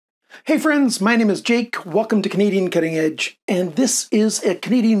Hey friends, my name is Jake. Welcome to Canadian Cutting Edge, and this is a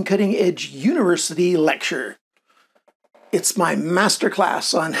Canadian Cutting Edge University lecture. It's my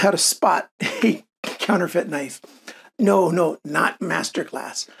masterclass on how to spot a counterfeit knife. No, not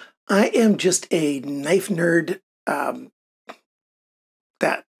masterclass. I am just a knife nerd that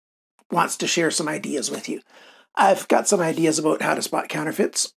wants to share some ideas with you. I've got some ideas about how to spot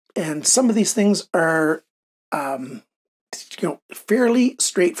counterfeits, and some of these things are fairly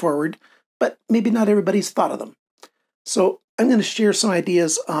straightforward, but maybe not everybody's thought of them. So I'm going to share some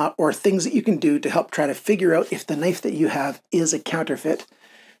ideas or things that you can do to help try to figure out if the knife that you have is a counterfeit.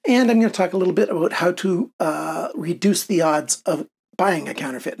 And I'm going to talk a little bit about how to reduce the odds of buying a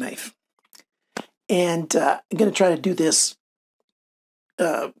counterfeit knife. And I'm going to try to do this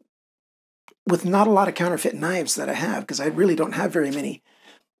with not a lot of counterfeit knives that I have, because I really don't have very many.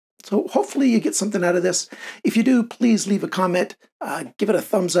 So hopefully you get something out of this. If you do, please leave a comment, give it a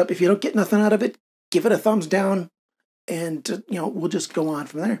thumbs up. If you don't get nothing out of it, give it a thumbs down, and we'll just go on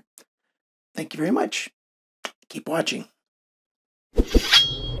from there. Thank you very much. Keep watching.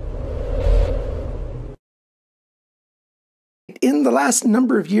 In the last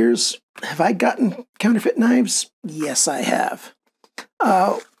number of years, have I gotten counterfeit knives? Yes, I have.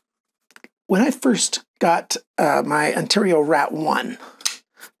 When I first got my Ontario Rat 1,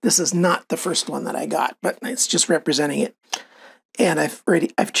 this is not the first one that I got, but it's just representing it. And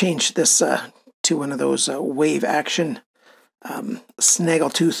I've changed this to one of those wave action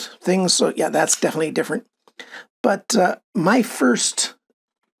snaggletooth things. So yeah, that's definitely different. But my first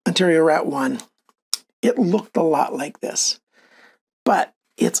Ontario Rat 1, it looked a lot like this, but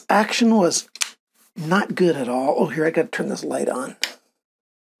its action was not good at all. Oh, here, I got to turn this light on.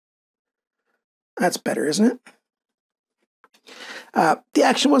 That's better, isn't it? The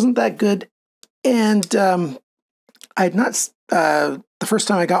action wasn't that good, and I'd not, the first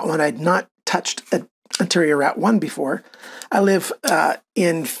time I got one, I'd not touched an Ontario Rat 1 before. I live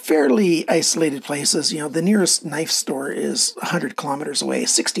in fairly isolated places. The nearest knife store is 100 kilometers away,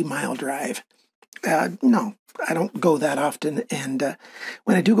 60-mile drive. No, I don't go that often, and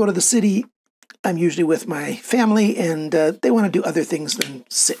when I do go to the city, I'm usually with my family, and they want to do other things than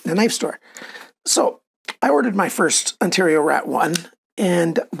sit in a knife store. So I ordered my first Ontario Rat 1,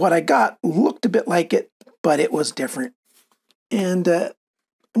 and what I got looked a bit like it, but it was different. And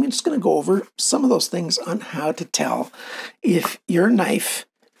I'm just going to go over some of those things on how to tell if your knife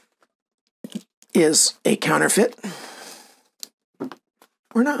is a counterfeit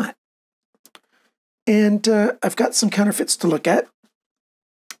or not. And I've got some counterfeits to look at.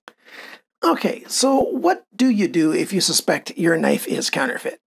 Okay, so what do you do if you suspect your knife is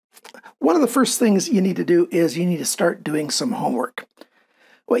counterfeit? One of the first things you need to do is you need to start doing some homework.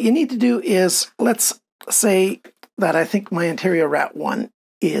 What you need to do is, let's say that I think my Ontario Rat 1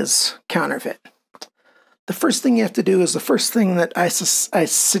 is counterfeit. The first thing you have to do is the first thing that I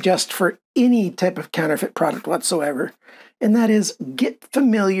suggest for any type of counterfeit product whatsoever, and that is get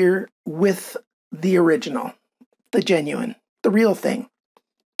familiar with the original, the genuine, the real thing.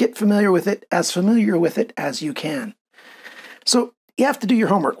 Get familiar with it as you can. So you have to do your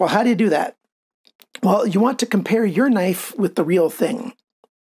homework. Well, how do you do that? Well, you want to compare your knife with the real thing.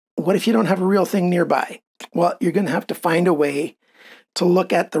 What if you don't have a real thing nearby? Well, you're going to have to find a way to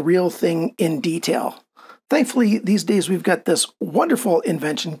look at the real thing in detail. Thankfully, these days we've got this wonderful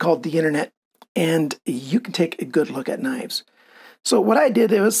invention called the internet, and you can take a good look at knives. So what I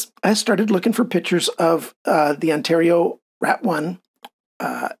did is I started looking for pictures of the Ontario Rat 1,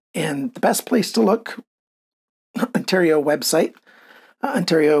 and the best place to look, Ontario website,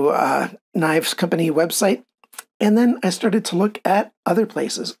 Ontario Knives Company website. And then I started to look at other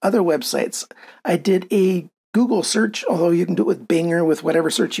places, other websites. I did a Google search, although you can do it with Bing or with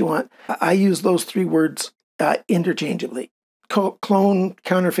whatever search you want. I use those three words interchangeably. Clone,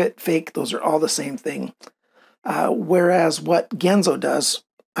 counterfeit, fake, those are all the same thing. Whereas what Genzo does,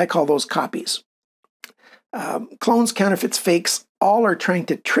 I call those copies. Clones, counterfeits, fakes, all are trying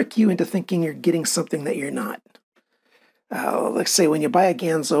to trick you into thinking you're getting something that you're not. Let's say when you buy a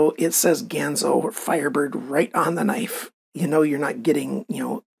Genzo, it says Genzo or Firebird right on the knife. You know you're not getting,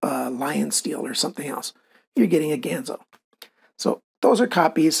 lion steel or something else. You're getting a Genzo. So those are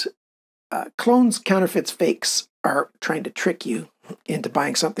copies. Clones, counterfeits, fakes are trying to trick you into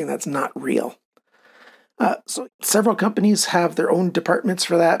buying something that's not real. So several companies have their own departments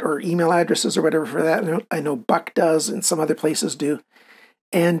for that, or email addresses or whatever for that. I know Buck does, and some other places do.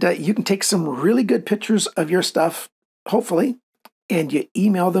 And you can take some really good pictures of your stuff, hopefully, and you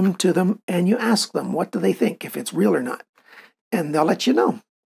email them to them, and you ask them, what do they think, if it's real or not? And they'll let you know.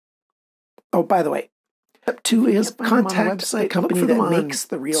 Oh, by the way, Step 2 is contact the company that makes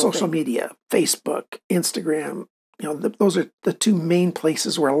the real social media, Facebook, Instagram. Those are the two main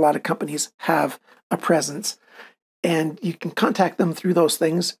places where a lot of companies have a presence. And you can contact them through those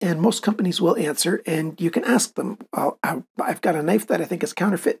things, and most companies will answer, and you can ask them, I've got a knife that I think is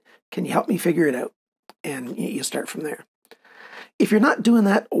counterfeit. Can you help me figure it out? And you start from there. If you're not doing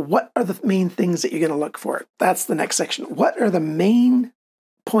that, what are the main things that you're going to look for? That's the next section. What are the main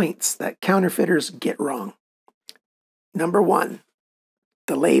points that counterfeiters get wrong? Number 1,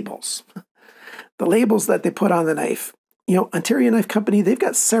 the labels. The labels that they put on the knife. Ontario Knife Company, they've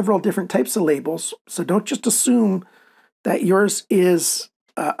got several different types of labels, so don't just assume that yours is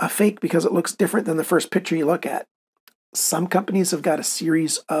a fake because it looks different than the first picture you look at. Some companies have got a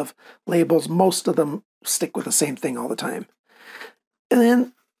series of labels. Most of them stick with the same thing all the time. And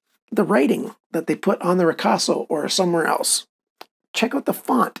then the writing that they put on the ricasso or somewhere else. Check out the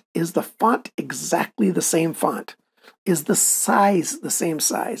font. Is the font exactly the same font? Is the size the same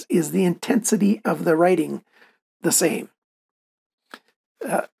size? Is the intensity of the writing the same?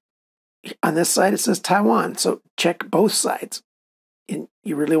 On this side, it says Taiwan, so check both sides. And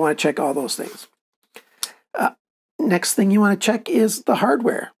you really want to check all those things. Next thing you want to check is the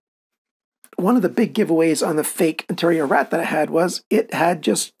hardware. One of the big giveaways on the fake Ontario Rat that I had was it had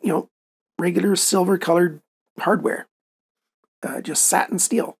just, regular silver-colored hardware, just satin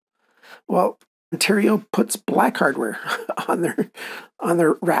steel. Well, Ontario puts black hardware on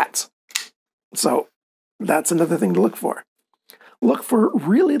their rats. So that's another thing to look for. Look for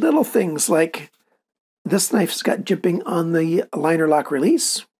really little things like this knife's got jimping on the liner lock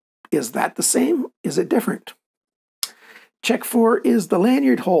release. Is that the same? Is it different? Check for, is the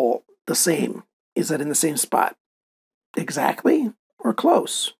lanyard hole the same? Is it in the same spot? Exactly or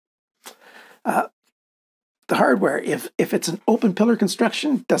close? The hardware, if it's an open pillar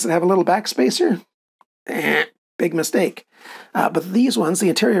construction, does it have a little backspacer? Big mistake. But these ones, the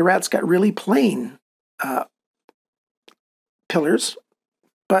Ontario Rat's got really plain pillars,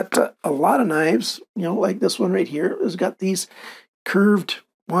 but a lot of knives, like this one right here, has got these curved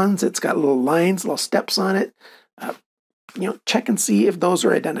ones. It's got little lines, little steps on it. Check and see if those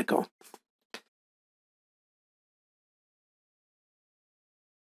are identical.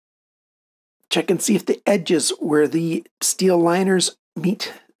 Check and see if the edges where the steel liners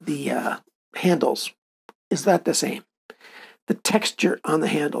meet the handles, is that the same? The texture on the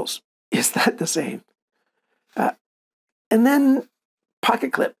handles, is that the same? And then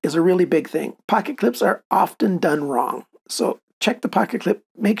pocket clip is a really big thing. Pocket clips are often done wrong. So check the pocket clip,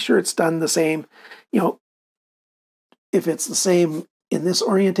 make sure it's done the same. If it's the same in this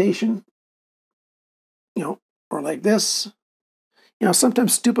orientation, or like this.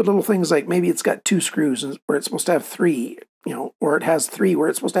 Sometimes stupid little things like maybe it's got 2 screws where it's supposed to have 3, or it has 3 where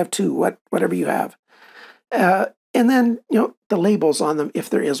it's supposed to have 2, whatever you have. And then, the labels on them, if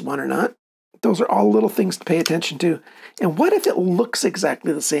there is one or not. Those are all little things to pay attention to. And what if it looks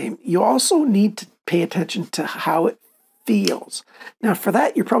exactly the same? You also need to pay attention to how it feels. Now, for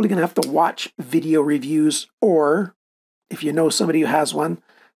that, you're probably going to have to watch video reviews, or if you know somebody who has one,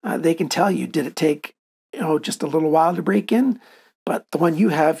 they can tell you, did it take, just a little while to break in? But the one you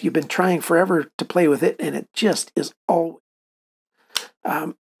have, you've been trying forever to play with it, and it just is always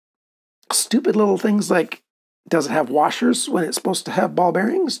stupid little things like, does it have washers when it's supposed to have ball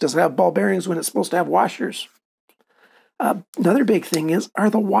bearings? Does it have ball bearings when it's supposed to have washers? Another big thing is, are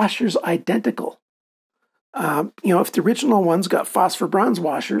the washers identical? If the original one's got phosphor bronze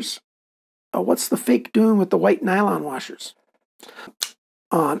washers, what's the fake doing with the white nylon washers?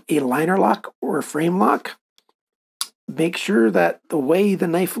 On a liner lock or a frame lock, make sure that the way the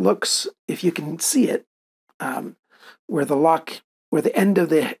knife looks, if you can see it, where the end of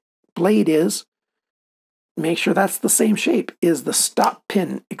the blade is, make sure that's the same shape. Is the stop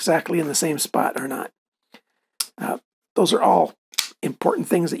pin exactly in the same spot or not? Those are all important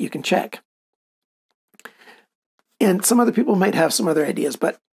things that you can check. And some other people might have some other ideas,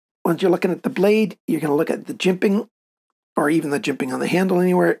 but once you're looking at the blade, you're going to look at the jimping, or even the jimping on the handle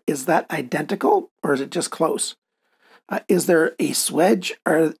anywhere. Is that identical, or is it just close? Is there a swedge,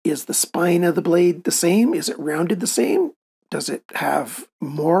 or is the spine of the blade the same? Is it rounded the same? Does it have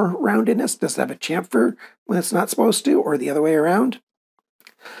more roundedness? Does it have a chamfer when it's not supposed to, or the other way around?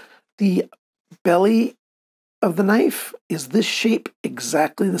 The belly of the knife, is this shape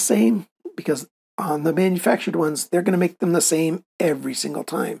exactly the same? Because on the manufactured ones, they're going to make them the same every single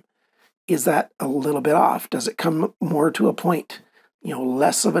time. Is that a little bit off? Does it come more to a point?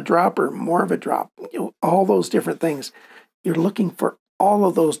 Less of a drop or more of a drop? All those different things. You're looking for all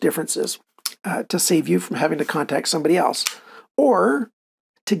of those differences to save you from having to contact somebody else, or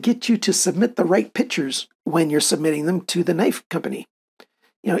to get you to submit the right pictures when you're submitting them to the knife company.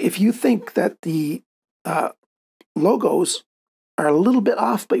 If you think that the logos are a little bit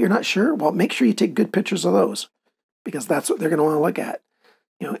off, but you're not sure, well, make sure you take good pictures of those, because that's what they're going to want to look at.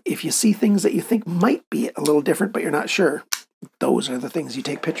 If you see things that you think might be a little different, but you're not sure, those are the things you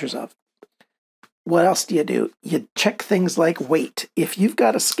take pictures of. What else do? You check things like weight. If you've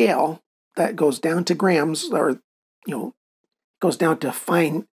got a scale that goes down to grams, or goes down to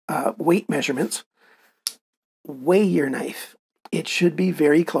fine weight measurements, weigh your knife. It should be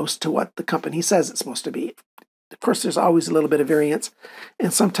very close to what the company says it's supposed to be. Of course, there's always a little bit of variance,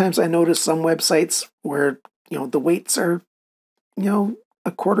 and sometimes I notice some websites where the weights are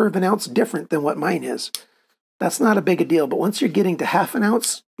a quarter of an ounce different than what mine is. That's not a big a deal, but once you're getting to half an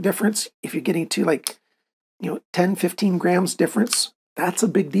ounce difference, if you're getting to 10, 15 grams difference, that's a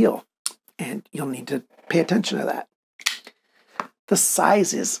big deal, and you'll need to pay attention to that. The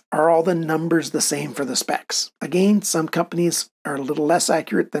sizes, are all the numbers the same for the specs? Again, some companies are a little less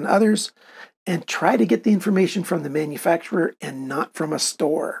accurate than others, and try to get the information from the manufacturer and not from a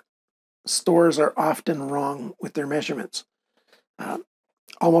store. Stores are often wrong with their measurements.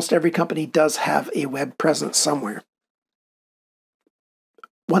 Almost every company does have a web presence somewhere.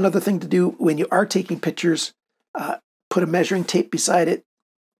 One other thing to do when you are taking pictures, put a measuring tape beside it,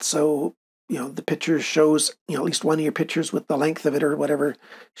 so the picture shows, at least one of your pictures with the length of it or whatever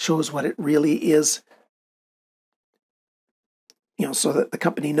shows what it really is, so that the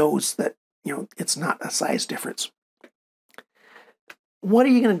company knows that, it's not a size difference. What are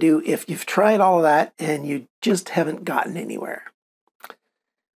you going to do if you've tried all of that and you just haven't gotten anywhere?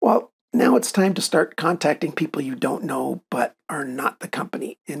 Well, now it's time to start contacting people you don't know but are not the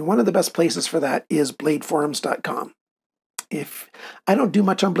company. And one of the best places for that is bladeforums.com. I don't do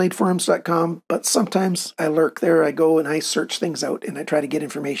much on bladeforums.com, but sometimes I lurk there. I go and I search things out and I try to get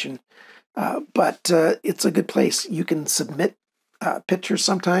information. But it's a good place. You can submit pictures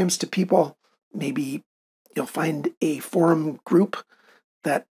sometimes to people. Maybe you'll find a forum group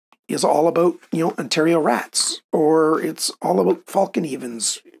that is all about, Ontario rats, or it's all about falcon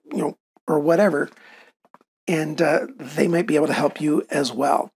evens, or whatever. And they might be able to help you as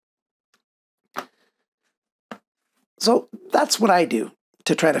well. So that's what I do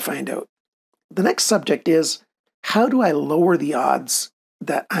to try to find out. The next subject is, how do I lower the odds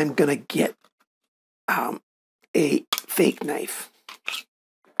that I'm going to get a fake knife?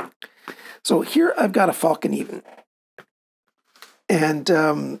 So here I've got a falcon even.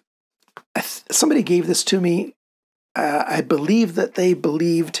 And somebody gave this to me. I believe that they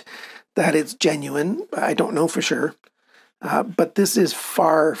believed that it's genuine. I don't know for sure. But this is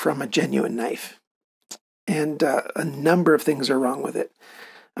far from a genuine knife. And a number of things are wrong with it.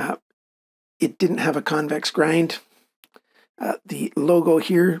 It didn't have a convex grind. The logo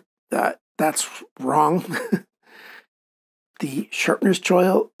here, that's wrong. The sharpener's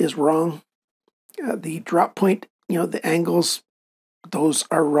choil is wrong. The drop point, the angles, those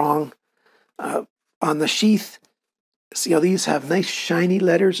are wrong. On the sheath, see how these have nice shiny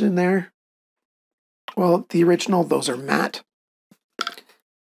letters in there? Well, the original, those are matte.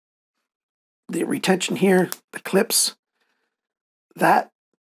 The retention here, the clips, that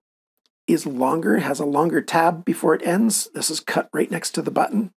is longer, has a longer tab before it ends. This is cut right next to the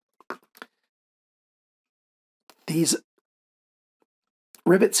button. These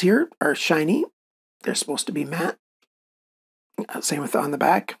rivets here are shiny. They're supposed to be matte. Same with on the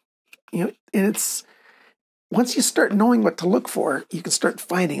back. And it's, once you start knowing what to look for, you can start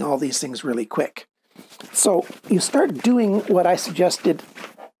finding all these things really quick. So you start doing what I suggested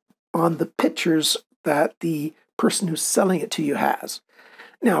on the pictures that the person who's selling it to you has.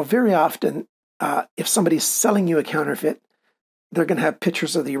 Now, very often, if somebody's selling you a counterfeit, they're going to have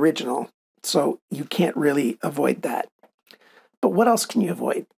pictures of the original, so you can't really avoid that. But what else can you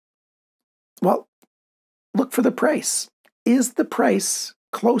avoid? Well, look for the price. Is the price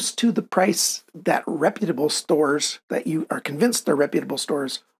close to the price that reputable stores, that you are convinced they're reputable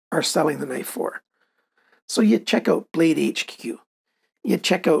stores, are selling the knife for? So you check out Blade HQ. You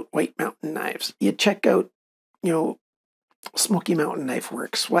check out White Mountain Knives. You check out, Smoky Mountain Knife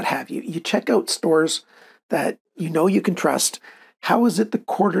Works, what have you. You check out stores that you can trust. How is it the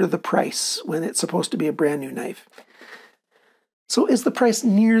quarter of the price when it's supposed to be a brand new knife? So is the price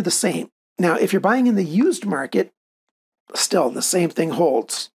near the same? Now, if you're buying in the used market, still the same thing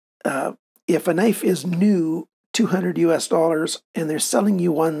holds. If a knife is new, $200 US, and they're selling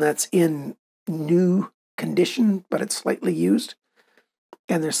you one that's in new condition, but it's slightly used,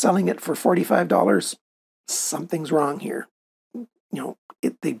 and they're selling it for $45, something's wrong here.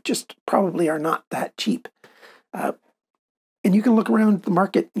 They just probably are not that cheap. And you can look around the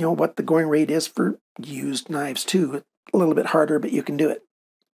market, what the going rate is for used knives too. A little bit harder, but you can do it.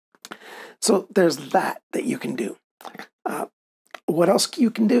 So there's that you can do. What else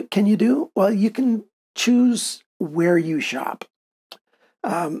can you do? Well, you can choose where you shop.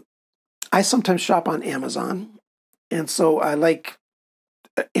 I sometimes shop on Amazon, and so I like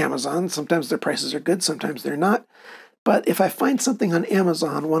Amazon. Sometimes their prices are good, sometimes they're not. But if I find something on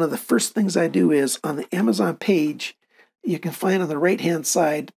Amazon, one of the first things I do is on the Amazon page, you can find on the right-hand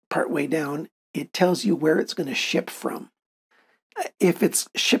side, partway down, it tells you where it's going to ship from. If it's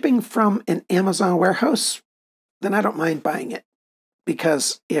shipping from an Amazon warehouse, then I don't mind buying it,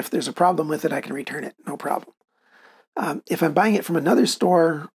 because if there's a problem with it, I can return it, no problem. If I'm buying it from another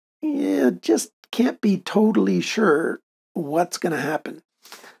store, just can't be totally sure what's going to happen,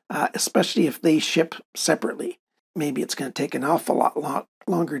 especially if they ship separately. Maybe it's going to take an awful lot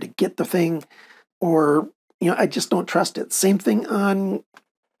longer to get the thing, or, I just don't trust it. Same thing on,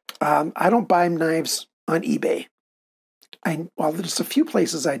 I don't buy knives on eBay. While there's a few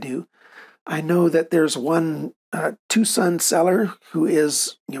places I do, I know that there's one Tucson seller who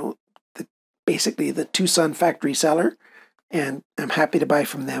is, basically the Tucson factory seller, and I'm happy to buy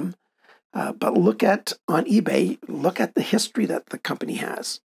from them. But on eBay, look at the history that the company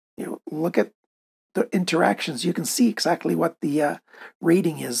has. Look at the interactions. You can see exactly what the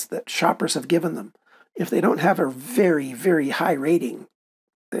rating is that shoppers have given them. If they don't have a very, very high rating,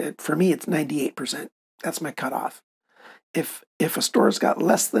 for me, it's 98%. That's my cutoff. If a store's got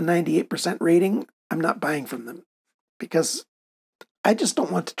less than 98% rating, I'm not buying from them, because I just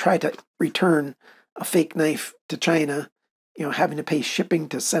don't want to try to return a fake knife to China, having to pay shipping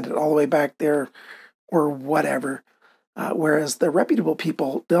to send it all the way back there or whatever. Whereas the reputable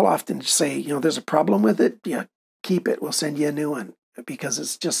people, they'll often say, there's a problem with it. Yeah, keep it. We'll send you a new one, because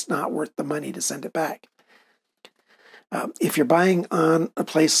it's just not worth the money to send it back. If you're buying on a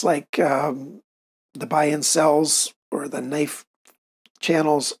place like the buy and sells or the knife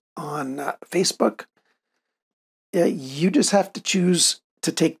channels on Facebook, you just have to choose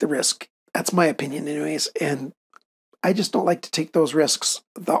to take the risk. That's my opinion anyways. And I just don't like to take those risks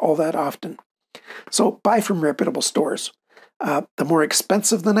all that often. So buy from reputable stores. The more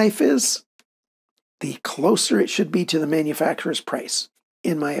expensive the knife is, the closer it should be to the manufacturer's price,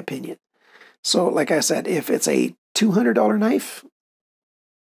 in my opinion. So like I said, if it's a $200 knife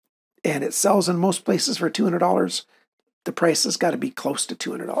and it sells in most places for $200, the price has got to be close to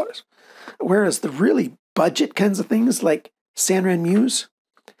 $200. Whereas the really budget kinds of things like Sanren Muse,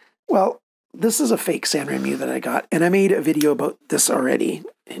 well, this is a fake Sanren Muse that I got, and I made a video about this already.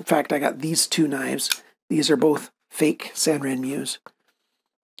 In fact, I got these two knives. These are both fake Sanren Muse.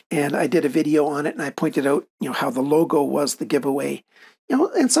 And I did a video on it, and I pointed out, how the logo was the giveaway.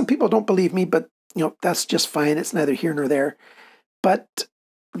 And some people don't believe me, but, that's just fine. It's neither here nor there. But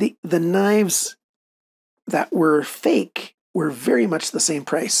the knives that were fake were very much the same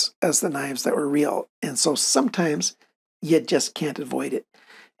price as the knives that were real. And so sometimes you just can't avoid it.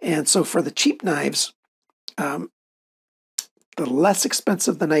 And so for the cheap knives, the less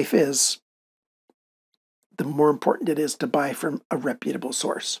expensive the knife is, the more important it is to buy from a reputable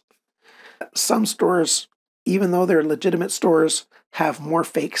source. Some stores, even though they're legitimate stores, have more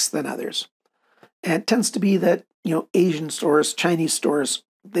fakes than others. And it tends to be that, Asian stores, Chinese stores,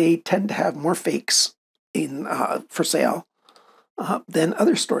 they tend to have more fakes for sale than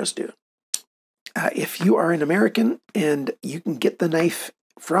other stores do. If you are an American and you can get the knife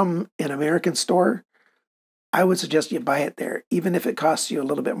from an American store, I would suggest you buy it there, even if it costs you a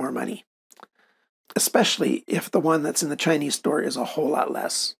little bit more money. Especially if the one that's in the Chinese store is a whole lot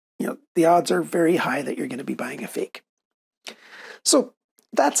less. The odds are very high that you're going to be buying a fake. So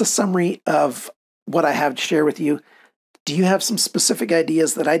that's a summary of what I have to share with you. Do you have some specific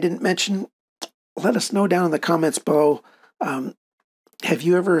ideas that I didn't mention? Let us know down in the comments below. Have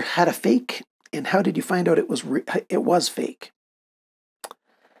you ever had a fake, and how did you find out it was fake?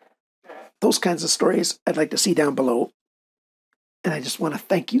 Those kinds of stories I'd like to see down below. And I just want to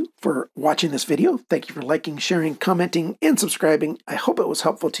thank you for watching this video. Thank you for liking, sharing, commenting, and subscribing. I hope it was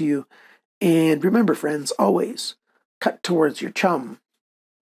helpful to you. And remember, friends, always cut towards your chum,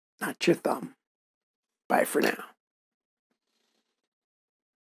 not your thumb. Bye for now.